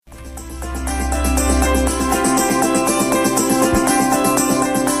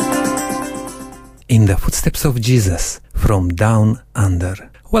in the footsteps of Jesus from down under.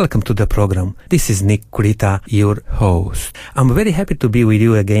 Welcome to the program. This is Nick Kurita, your host. I'm very happy to be with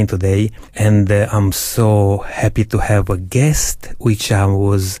you again today, and I'm so happy to have a guest which I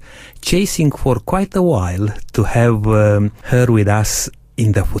was chasing for quite a while to have her with us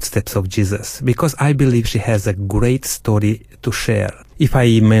in the footsteps of Jesus, because I believe she has a great story to share. If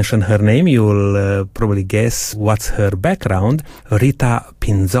I mention her name, you'll probably guess what's her background. Rita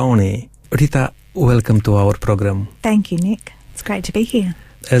Pinzoni. Rita, welcome to our program. Thank you, Nick. It's great to be here.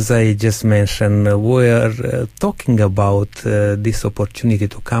 As I just mentioned, we're talking about this opportunity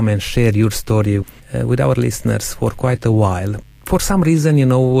to come and share your story with our listeners for quite a while. For some reason,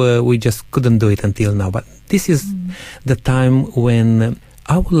 we just couldn't do it until now. But this is the time when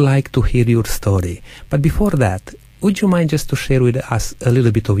I would like to hear your story. But before that, would you mind just to share with us a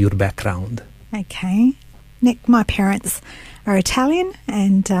little bit of your background? Okay. Nick, my parents are Italian,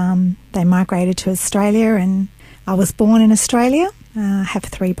 and they migrated to Australia, and I was born in Australia. I have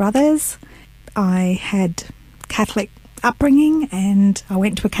 3 brothers. I had Catholic upbringing, and I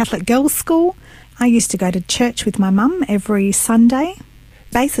went to a Catholic girls' school. I used to go to church with my mum every Sunday.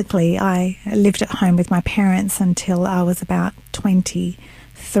 Basically, I lived at home with my parents until I was about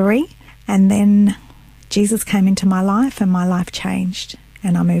 23, and then Jesus came into my life and my life changed,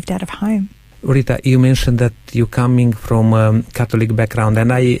 and I moved out of home. Rita, you mentioned that you're coming from a Catholic background,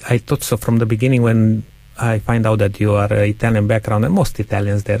 and I thought so from the beginning when I find out that you are Italian background, and most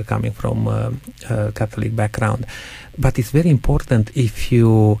Italians, they're coming from a Catholic background. But it's very important if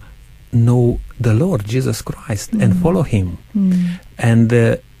you know the Lord Jesus Christ and follow Him. And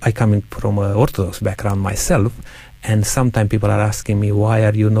I coming from an Orthodox background myself, and sometimes people are asking me, why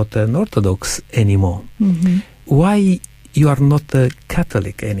are you not an Orthodox anymore? Why you are not a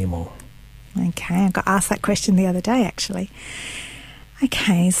Catholic anymore? Okay, I got asked that question the other day, actually.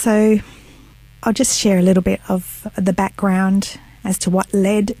 Okay, so I'll just share a little bit of the background as to what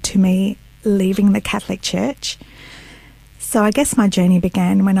led to me leaving the Catholic Church. So I guess my journey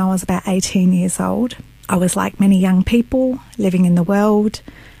began when I was about 18 years old. I was like many young people living in the world.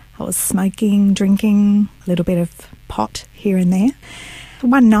 I was smoking, drinking, a little bit of pot here and there.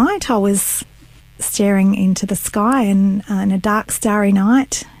 One night I was staring into the sky in a dark, starry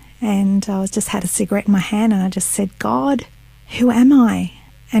night, and I just had a cigarette in my hand, and I just said, God, who am I?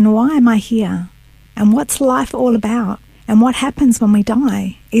 And why am I here? And what's life all about? And what happens when we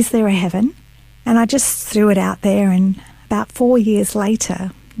die? Is there a heaven? And I just threw it out there, and about 4 years later,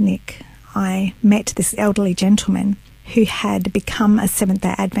 Nick, I met this elderly gentleman who had become a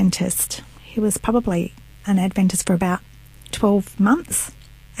Seventh-day Adventist. He was probably an Adventist for about 12 months.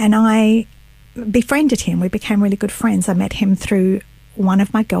 And I befriended him. We became really good friends. I met him through one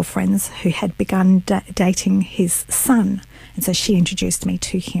of my girlfriends who had begun dating his son. And so she introduced me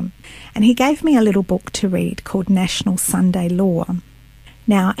to him. And he gave me a little book to read called National Sunday Law.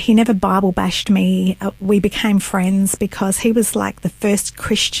 Now, he never Bible bashed me. We became friends because he was like the first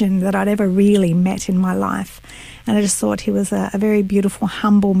Christian that I'd ever really met in my life. And I just thought he was a very beautiful,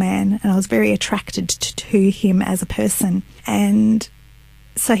 humble man, and I was very attracted to him as a person. And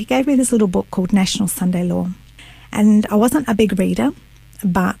so he gave me this little book called National Sunday Law. And I wasn't a big reader,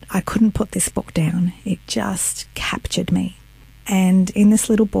 but I couldn't put this book down. It just captured me. And in this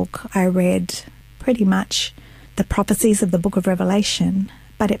little book, I read pretty much the prophecies of the book of Revelation,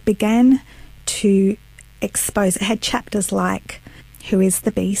 but it began to expose, it had chapters like, who is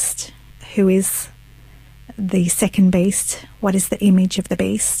the beast? Who is the second beast? What is the image of the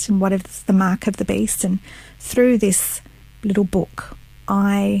beast? And what is the mark of the beast? And through this little book,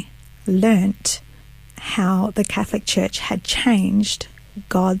 I learnt how the Catholic Church had changed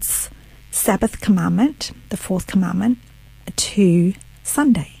God's Sabbath commandment, the 4th commandment, to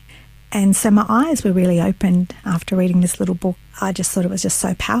Sunday. And so my eyes were really opened after reading this little book. I just thought it was just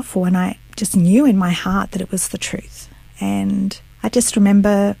so powerful, and I just knew in my heart that it was the truth. And I just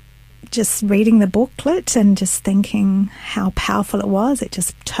remember just reading the booklet and just thinking how powerful it was. It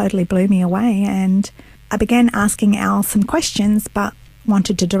just totally blew me away. And I began asking Al some questions, but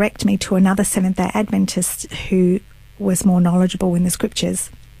wanted to direct me to another Seventh-day Adventist who was more knowledgeable in the scriptures.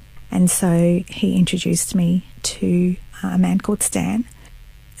 And so he introduced me to a man called Stan.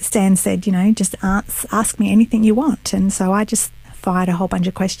 Stan said, just ask me anything you want. And so I just fired a whole bunch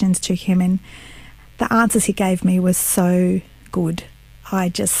of questions to him, and the answers he gave me was so good.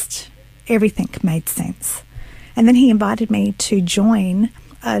 Everything made sense. And then he invited me to join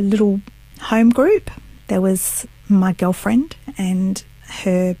a little home group. There was my girlfriend and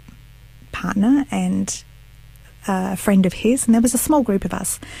her partner and a friend of his, and there was a small group of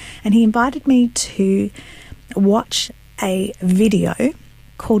us. And he invited me to watch a video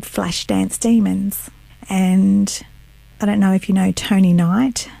called Flashdance Demons. And I don't know if you know Tony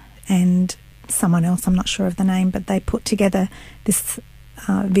Knight and someone else, I'm not sure of the name, but they put together this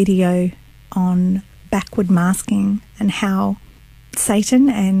video on backward masking and how Satan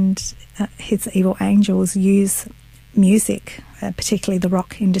and his evil angels use music, particularly the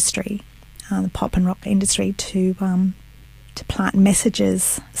rock industry, the pop and rock industry, to plant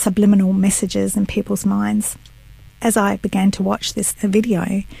messages, subliminal messages in people's minds. As I began to watch this video,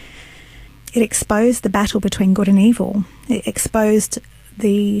 it exposed the battle between good and evil. It exposed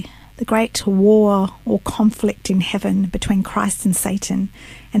the great war or conflict in heaven between Christ and Satan,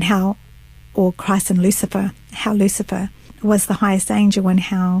 and or Christ and Lucifer, how Lucifer was the highest angel and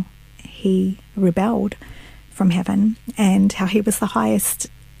how he rebelled from heaven, and how he was the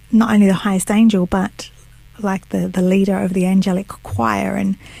highest, not only the highest angel, but like the leader of the angelic choir.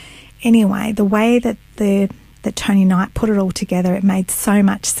 And anyway, the way that Tony Knight put it all together, it made so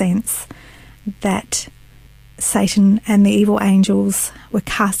much sense that Satan and the evil angels were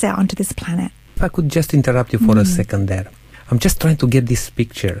cast out onto this planet. If I could just interrupt you for a second there. I'm just trying to get this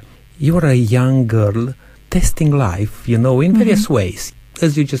picture. You are a young girl testing life, in various ways.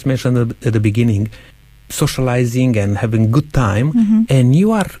 As you just mentioned at the beginning, socializing and having good time. And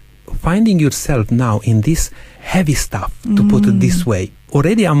you are finding yourself now in this heavy stuff, to put it this way.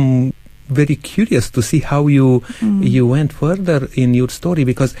 Already I'm very curious to see how you went further in your story,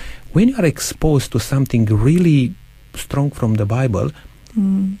 because when you are exposed to something really strong from the Bible,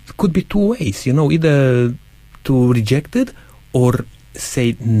 it could be two ways, either to reject it or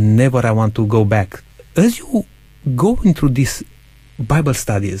say, never, I want to go back. As you go into these Bible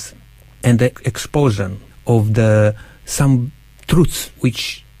studies and the exposure of some truths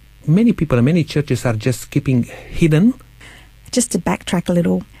which many people and many churches are just keeping hidden. Just to backtrack a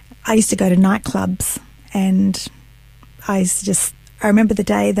little, I used to go to nightclubs, and I remember the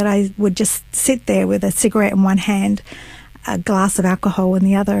day that I would just sit there with a cigarette in one hand, a glass of alcohol in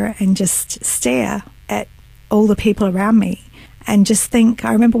the other, and just stare at all the people around me and just think.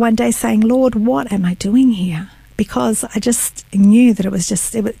 I remember one day saying, Lord, what am I doing here? Because I just knew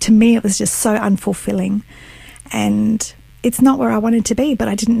that to me it was just so unfulfilling, and it's not where I wanted to be, but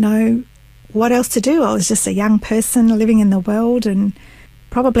I didn't know what else to do. I was just a young person living in the world, and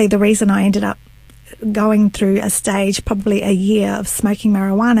probably the reason I ended up going through a stage, probably a year of smoking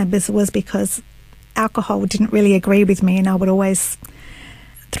marijuana, was because alcohol didn't really agree with me, and I would always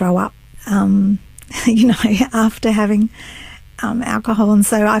throw up, after having alcohol. And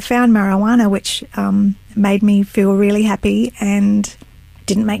so I found marijuana, which made me feel really happy and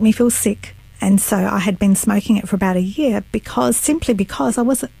didn't make me feel sick. And so I had been smoking it for about a year simply because I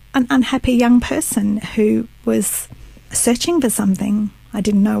was an unhappy young person who was searching for something. I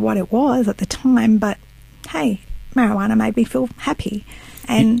didn't know what it was at the time, but hey, marijuana made me feel happy.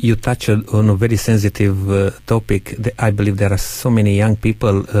 And you touched on a very sensitive topic. I believe there are so many young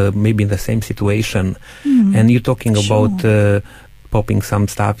people maybe in the same situation, and you're talking about popping some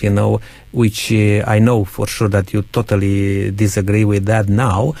stuff, which I know for sure that you totally disagree with that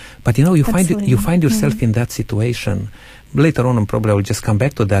now. But you find yourself in that situation. Later on, probably I will just come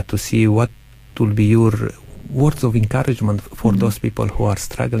back to that to see what will be your words of encouragement for those people who are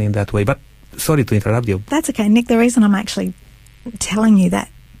struggling that way. But sorry to interrupt you. That's okay, Nick. The reason I'm actually telling you that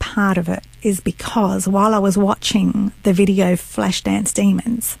part of it is because while I was watching the video Flashdance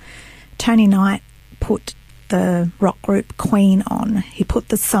Demons, Tony Knight put the rock group Queen on. He put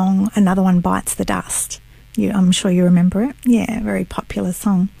the song Another One Bites the Dust. I'm sure you remember it. Yeah, very popular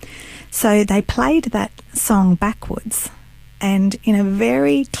song. So they played that song backwards, and in a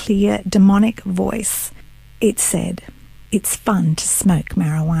very clear demonic voice, it said, "It's fun to smoke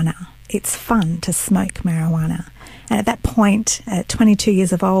marijuana. It's fun to smoke marijuana." And at that point, at 22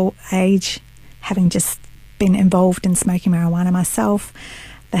 years of age, having just been involved in smoking marijuana myself,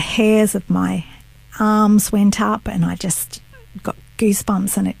 the hairs of my arms went up and I just got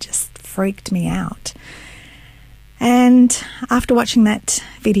goosebumps, and it just freaked me out. And after watching that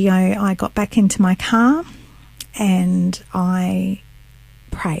video, I got back into my car and I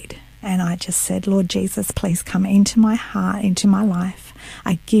prayed. And I just said, Lord Jesus, please come into my heart, into my life.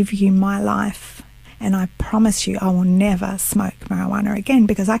 I give you my life, and I promise you I will never smoke marijuana again,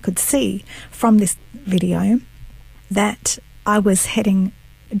 because I could see from this video that I was heading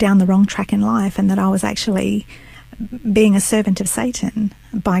down the wrong track in life, and that I was actually being a servant of Satan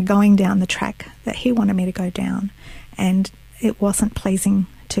by going down the track that he wanted me to go down, and it wasn't pleasing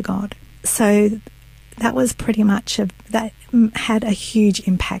to God. So that was pretty much that had a huge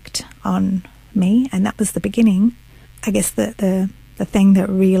impact on me, and that was the beginning. I guess the thing that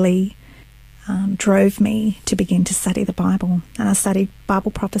really drove me to begin to study the Bible. And I studied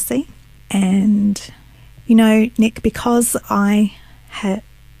Bible prophecy. And, you know, Nick, because I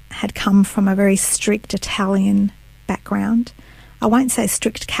had come from a very strict Italian background, I won't say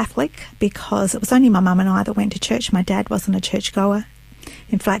strict Catholic, because it was only my mum and I that went to church. My dad wasn't a churchgoer.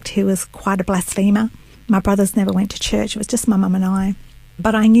 In fact, he was quite a blasphemer. My brothers never went to church. It was just my mum and I.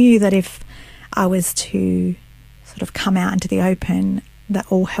 But I knew that if I was to sort of come out into the open,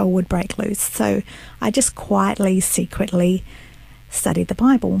 that all hell would break loose. So I just quietly, secretly studied the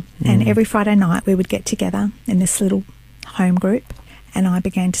Bible. And every Friday night we would get together in this little home group, and I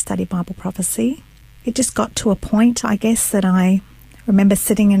began to study Bible prophecy. It just got to a point, I guess, that I remember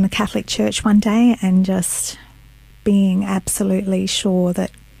sitting in the Catholic church one day and just being absolutely sure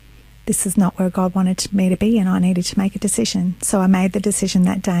that this is not where God wanted me to be, and I needed to make a decision. So I made the decision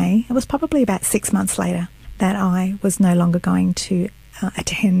that day. It was probably about 6 months later that I was no longer going to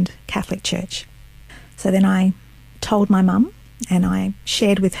attend Catholic church. So then I told my mum, and I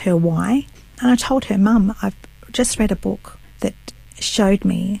shared with her why. And I told her, Mum, I've just read a book that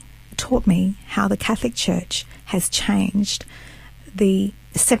taught me how the Catholic Church has changed the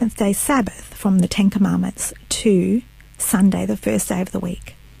seventh-day Sabbath from the Ten Commandments to Sunday, the first day of the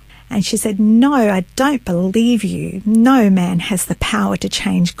week. And she said, no, I don't believe you. No man has the power to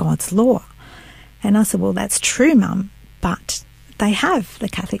change God's law. And I said, well, that's true, Mum, but they have. The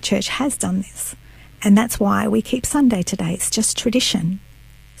Catholic Church has done this. And that's why we keep Sunday today. It's just tradition.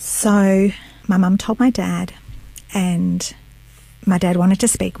 So my mum told my dad, and my dad wanted to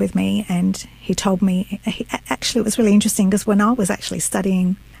speak with me, and he told me, actually it was really interesting, because when I was actually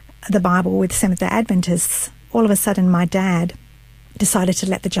studying the Bible with Seventh-day Adventists, all of a sudden my dad decided to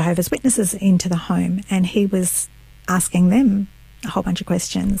let the Jehovah's Witnesses into the home, and he was asking them a whole bunch of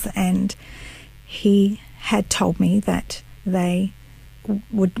questions, and he had told me that they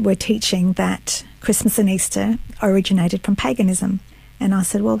were teaching that Christmas and Easter originated from paganism. And I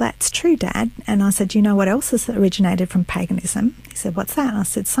said, well, that's true, Dad. And I said, you know what else has originated from paganism? He said, what's that? And I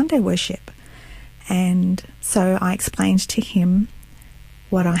said, Sunday worship. And so I explained to him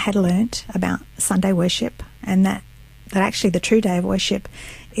what I had learnt about Sunday worship, and that actually the true day of worship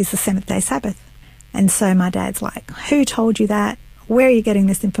is the seventh-day Sabbath. And so my dad's like, who told you that? Where are you getting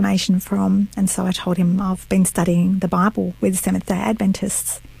this information from? And so I told him I've been studying the Bible with Seventh-day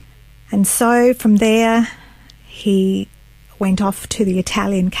Adventists. And so from there, he went off to the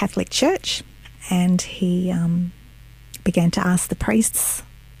Italian Catholic Church, and he began to ask the priests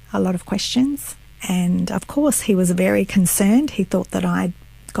a lot of questions. And of course, he was very concerned. He thought that I'd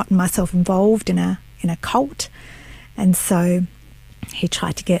gotten myself involved in a cult. And so he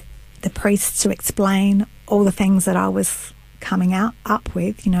tried to get the priests to explain all the things that I was coming up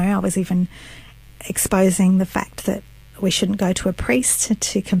with. You know, I was even exposing the fact that we shouldn't go to a priest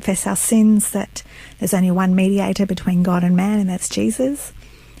to confess our sins, that there's only one mediator between God and man, and that's Jesus.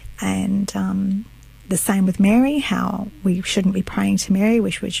 And the same with Mary, how we shouldn't be praying to Mary,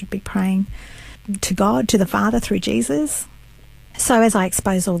 we should be praying to God, to the Father through Jesus. So as I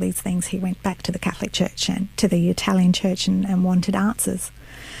exposed all these things, he went back to the Catholic Church and to the Italian Church and wanted answers.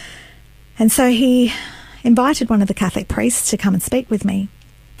 And so he invited one of the Catholic priests to come and speak with me.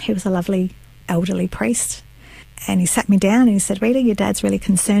 He was a lovely elderly priest. And he sat me down and he said, Rita, your dad's really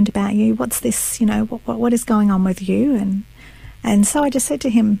concerned about you. What's this, you know, what is going on with you? And so I just said to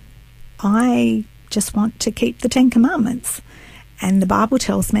him, I just want to keep the Ten Commandments. And the Bible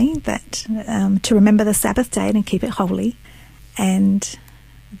tells me that to remember the Sabbath day and keep it holy. And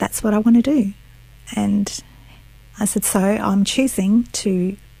that's what I want to do. And I said, so I'm choosing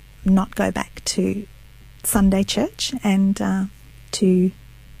to not go back to Sunday church and to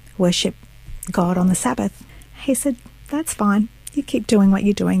worship God on the Sabbath. He said, that's fine. You keep doing what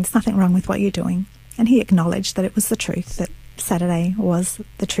you're doing. There's nothing wrong with what you're doing. And he acknowledged that it was the truth, that Saturday was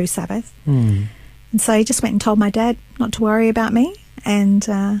the true Sabbath. And so he just went and told my dad not to worry about me and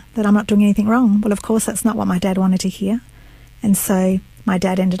that I'm not doing anything wrong. Well, of course, that's not what my dad wanted to hear. And so my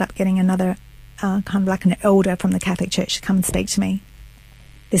dad ended up getting another kind of like an elder from the Catholic Church to come and speak to me.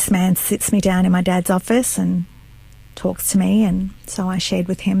 This man sits me down in my dad's office and talks to me. And so I shared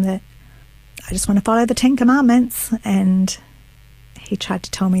with him that I just want to follow the Ten Commandments. And he tried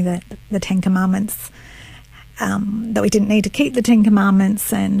to tell me that the Ten Commandments, that we didn't need to keep the Ten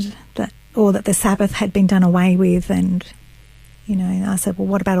Commandments, and that, or that the Sabbath had been done away with. And, you know, I said, well,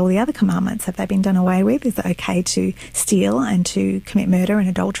 what about all the other commandments? Have they been done away with? Is it okay to steal and to commit murder and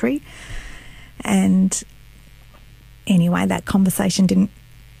adultery? And anyway, that conversation didn't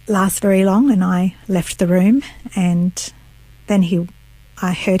last very long, and I left the room. And then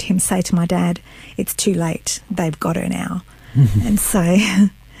I heard him say to my dad, it's too late, they've got her now. And so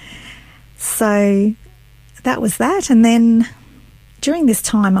So that was that. And then during this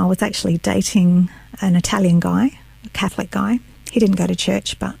time, I was actually dating an Italian guy, a Catholic guy. He didn't go to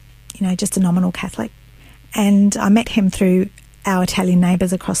church, but, just a nominal Catholic. And I met him through our Italian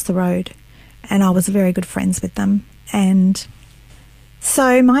neighbours across the road, and I was very good friends with them. And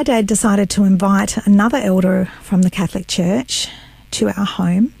so my dad decided to invite another elder from the Catholic Church to our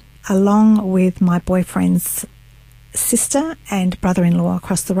home, along with my boyfriend's sister and brother-in-law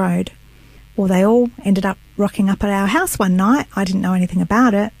across the road. Well, they all ended up rocking up at our house one night. I didn't know anything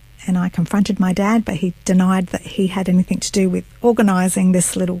about it, and I confronted my dad, but he denied that he had anything to do with organising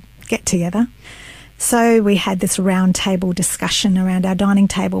this little get-together. So we had this round table discussion around our dining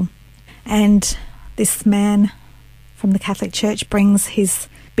table, and this man from the Catholic Church brings his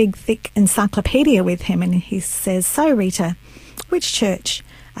big, thick encyclopedia with him, and he says, "So, Rita, which church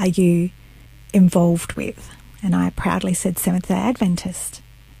are you involved with?" And I proudly said Seventh-day Adventist.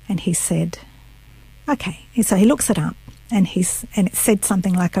 And he said, okay. So he looks it up, and it said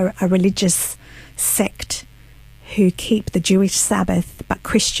something like a religious sect who keep the Jewish Sabbath, but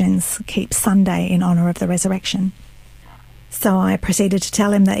Christians keep Sunday in honour of the resurrection. So I proceeded to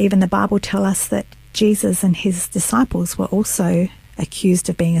tell him that even the Bible tells us that Jesus and his disciples were also accused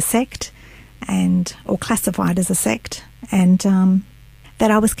of being a sect or classified as a sect, and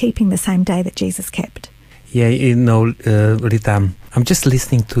that I was keeping the same day that Jesus kept. Yeah, Rita, I'm just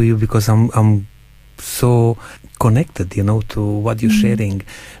listening to you because I'm so connected, to what you're sharing,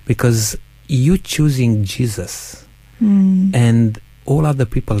 because you choosing Jesus and all other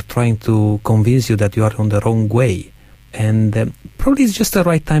people trying to convince you that you are on the wrong way. And probably it's just the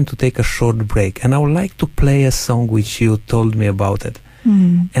right time to take a short break. And I would like to play a song which you told me about it.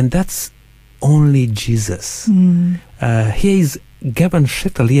 And that's Only Jesus. Here is Gavin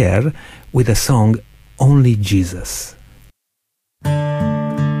Chatelier with a song Only Jesus.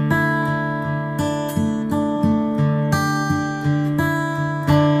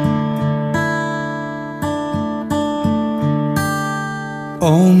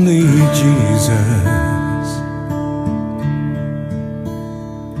 Only Jesus,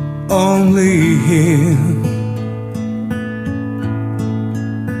 only Him.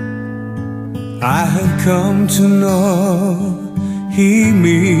 I have come to know He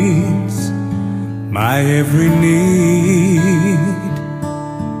meets my every need.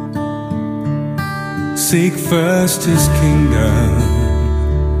 Seek first His kingdom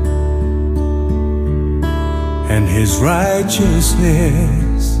and His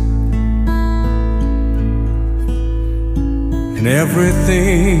righteousness, and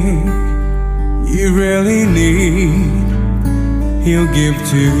everything you really need He'll give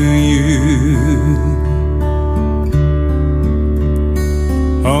to you.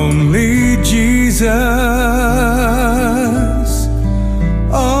 Only Jesus,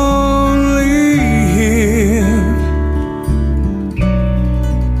 only Him.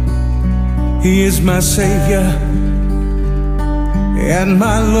 He is my Savior and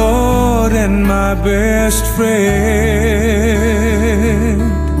my Lord and my best friend.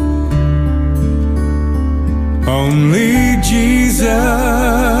 Only Jesus,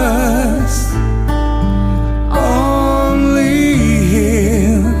 only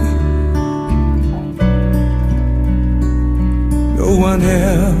Him. No one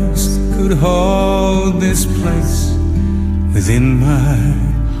else could hold this place within my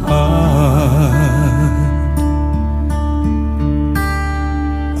heart.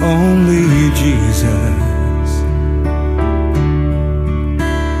 Only Jesus,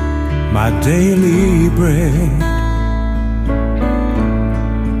 my daily bread.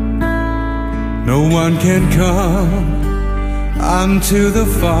 No one can come unto the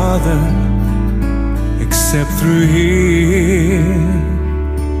Father except through Him.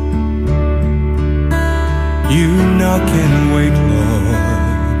 You knock and wait, Lord,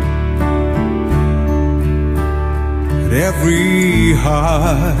 at every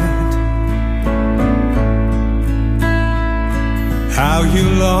heart. How you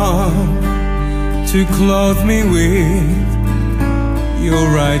long to clothe me with your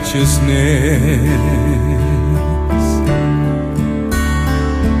righteousness.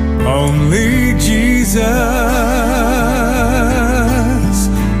 Only Jesus,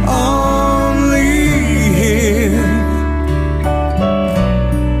 only Him.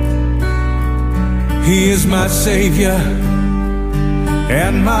 He is my Savior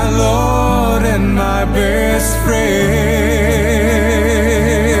and my Lord and my best friend.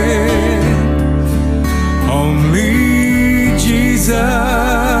 Only Jesus,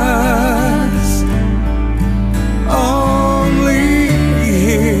 only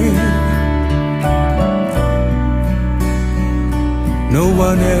Him. No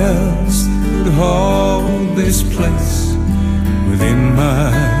one else else could hold this place within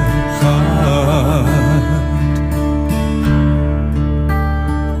my heart.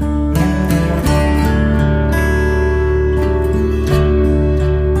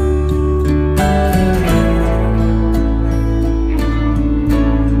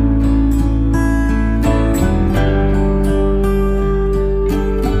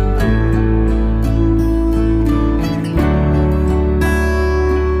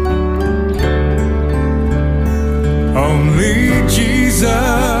 Only Jesus,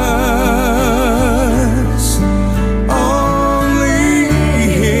 only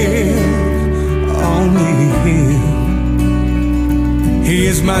Him, only Him. He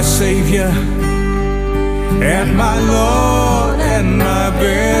is my Savior and my Lord and my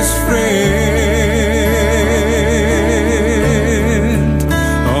best friend.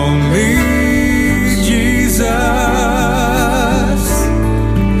 Only Jesus.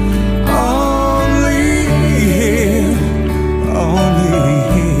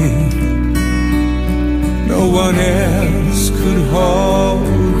 No one else could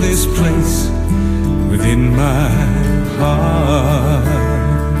hold this place within my heart.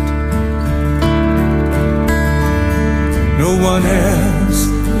 No one else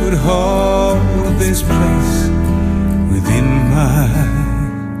could hold this place within my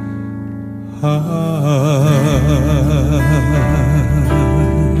heart.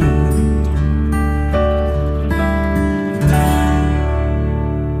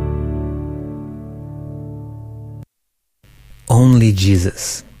 Only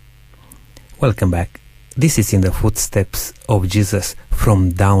Jesus. Welcome back. This is In the Footsteps of Jesus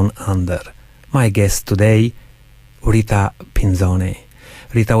from Down Under. My guest today, Rita Pinzone.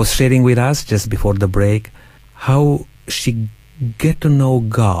 Rita was sharing with us just before the break how she get to know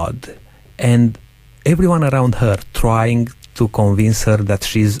God and everyone around her trying to convince her that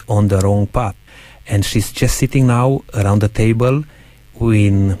she's on the wrong path. And she's just sitting now around the table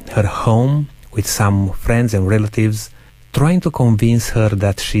in her home with some friends and relatives trying to convince her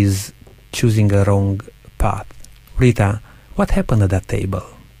that she's choosing a wrong path. Rita, what happened at that table?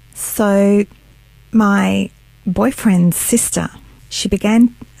 So my boyfriend's sister, she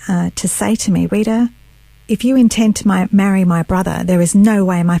began to say to me, Rita, if you intend to marry my brother, there is no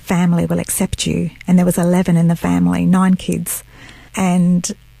way my family will accept you. And there was 11 in the family, 9 kids. And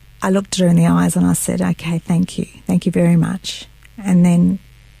I looked her in the eyes and I said, okay, thank you. Thank you very much. And then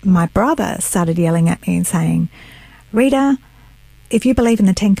my brother started yelling at me and saying, Rita, if you believe in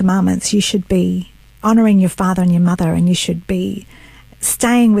the 10 Commandments, you should be honouring your father and your mother, and you should be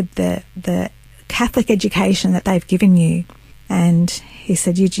staying with the Catholic education that they've given you. And he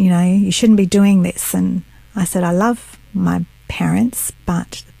said, you know, you shouldn't be doing this. And I said, I love my parents,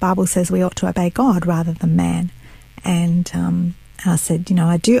 but the Bible says we ought to obey God rather than man. And I said, you know,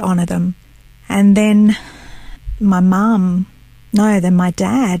 I do honour them. And then my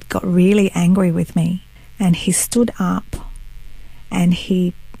dad got really angry with me. And he stood up and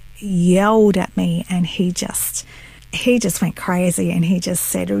he yelled at me and he just went crazy and he just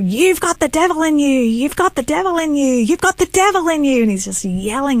said, you've got the devil in you, you've got the devil in you, you've got the devil in you. And he's just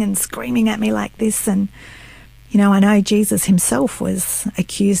yelling and screaming at me like this. And, you know, I know Jesus himself was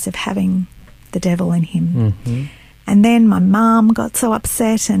accused of having the devil in him. Mm-hmm. And then my mum got so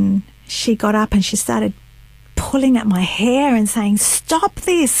upset and she got up and she started pulling at my hair and saying, stop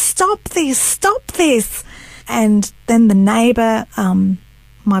this, stop this, stop this. And then the neighbour,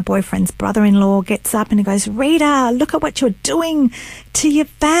 my boyfriend's brother-in-law, gets up and he goes, Rita, look at what you're doing to your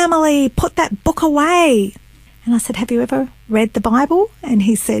family. Put that book away. And I said, have you ever read the Bible? And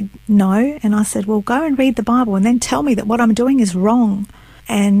he said, no. And I said, well, go and read the Bible and then tell me that what I'm doing is wrong.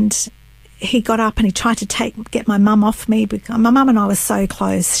 And he got up and he tried to get my mum off me because my mum and I were so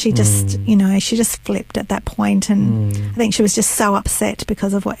close. She just, she just flipped at that point, and I think she was just so upset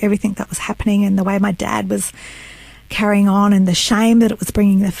because of everything that was happening and the way my dad was carrying on and the shame that it was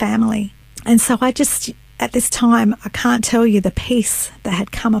bringing the family. And so I just, at this time, I can't tell you the peace that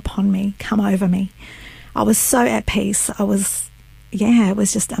had come over me. I was so at peace. It was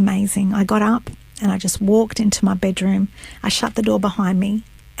just amazing. I got up and I just walked into my bedroom. I shut the door behind me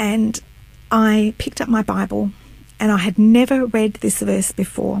and I picked up my Bible, and I had never read this verse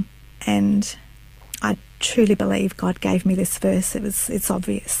before, and I truly believe God gave me this verse. It's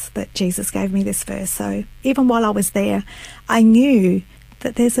obvious that Jesus gave me this verse. So even while I was there, I knew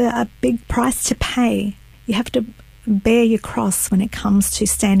that there's a big price to pay. You have to bear your cross when it comes to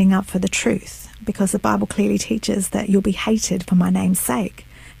standing up for the truth, because the Bible clearly teaches that you'll be hated for my name's sake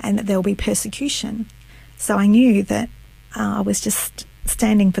and that there will be persecution. So I knew that I was just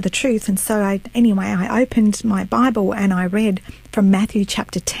standing for the truth. And so I opened my Bible and I read from Matthew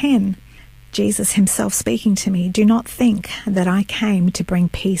chapter 10, Jesus himself speaking to me, "Do not think that I came to bring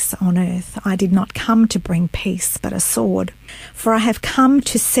peace on earth. I did not come to bring peace, but a sword. For I have come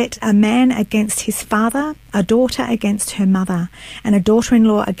to set a man against his father, a daughter against her mother, and a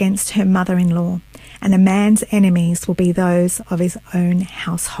daughter-in-law against her mother-in-law. And a man's enemies will be those of his own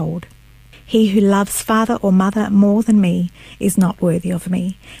household. He who loves father or mother more than me is not worthy of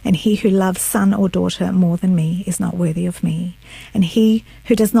me, and he who loves son or daughter more than me is not worthy of me. And he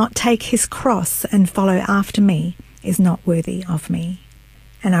who does not take his cross and follow after me is not worthy of me."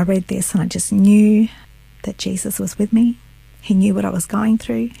 And I read this and I just knew that Jesus was with me. He knew what I was going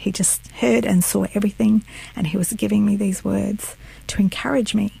through. He just heard and saw everything, and he was giving me these words to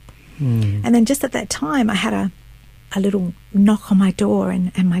encourage me. And then just at that time, I had a little knock on my door,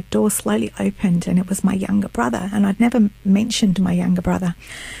 and my door slowly opened, and it was my younger brother. And I'd never mentioned my younger brother.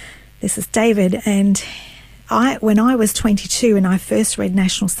 This is David. And when I was 22 and I first read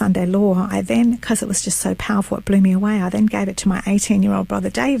National Sunday Law, I then, because it was just so powerful, it blew me away, I then gave it to my 18-year-old brother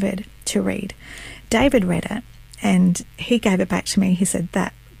David to read. David read it, and he gave it back to me. He said,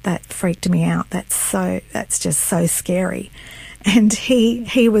 that freaked me out. That's just so scary. And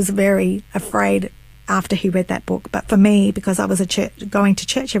he was very afraid after he read that book. But for me, because I was going to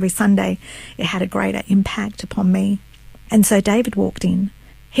church every Sunday, it had a greater impact upon me. And so David walked in.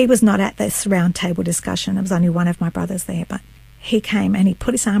 He was not at this round table discussion. There was only one of my brothers there, but he came and he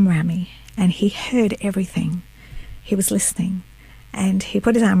put his arm around me, and he heard everything. He was listening, and he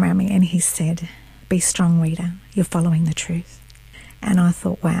put his arm around me and he said, "Be strong, Rita. You're following the truth." And I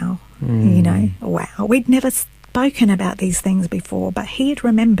thought, wow, wow. We'd never spoken about these things before, but he had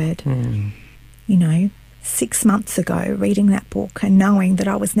remembered. 6 months ago, reading that book and knowing that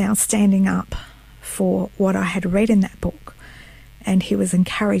I was now standing up for what I had read in that book, and he was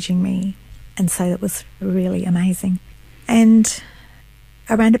encouraging me, and so it was really amazing. And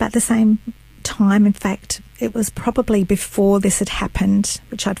around about the same time, in fact, it was probably before this had happened,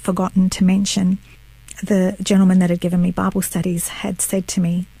 which I'd forgotten to mention, the gentleman that had given me Bible studies had said to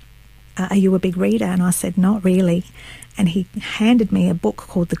me, "Are you a big reader?" And I said, "Not really." And he handed me a book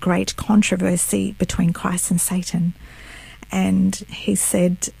called The Great Controversy Between Christ and Satan. And he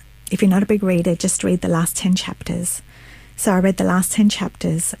said, "If you're not a big reader, just read the last 10 chapters. So I read the last 10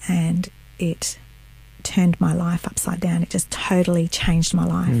 chapters, and it turned my life upside down. It just totally changed my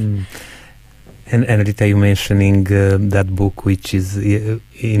life. And Rita, you mentioning that book, which is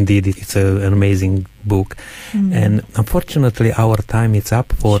indeed, it's an amazing book. And unfortunately, our time is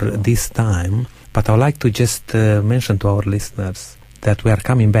up for this time. But I would like to just mention to our listeners that we are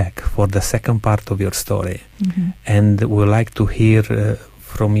coming back for the second part of your story. And we would like to hear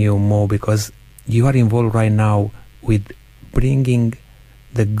from you more, because you are involved right now with bringing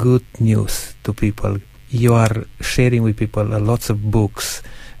the good news to people. You are sharing with people lots of books,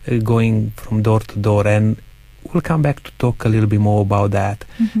 going from door to door, and we'll come back to talk a little bit more about that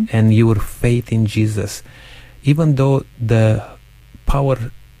and your faith in Jesus. Even though the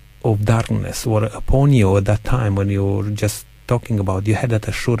power of darkness were upon you at that time when you were just talking about, you had that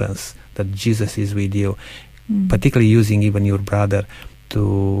assurance that Jesus is with you, particularly using even your brother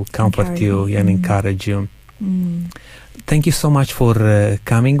to comfort you and encourage you. Thank you so much for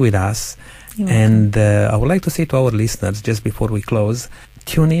coming with us. And I would like to say to our listeners, just before we close,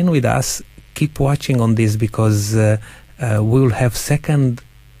 tune in with us, keep watching on this, because we will have second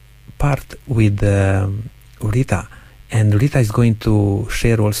part with Rita. And Rita is going to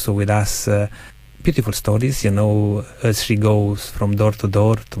share also with us beautiful stories, as she goes from door to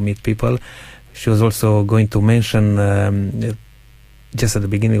door to meet people. She was also going to mention just at the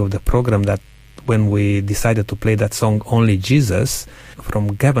beginning of the program that when we decided to play that song, Only Jesus,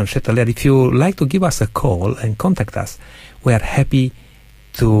 from Gavin Chatelaire, if you like to give us a call and contact us, we are happy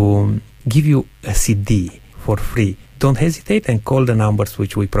to give you a CD for free. Don't hesitate and call the numbers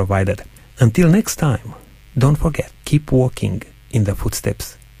which we provided. Until next time, don't forget, keep walking in the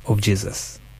footsteps of Jesus.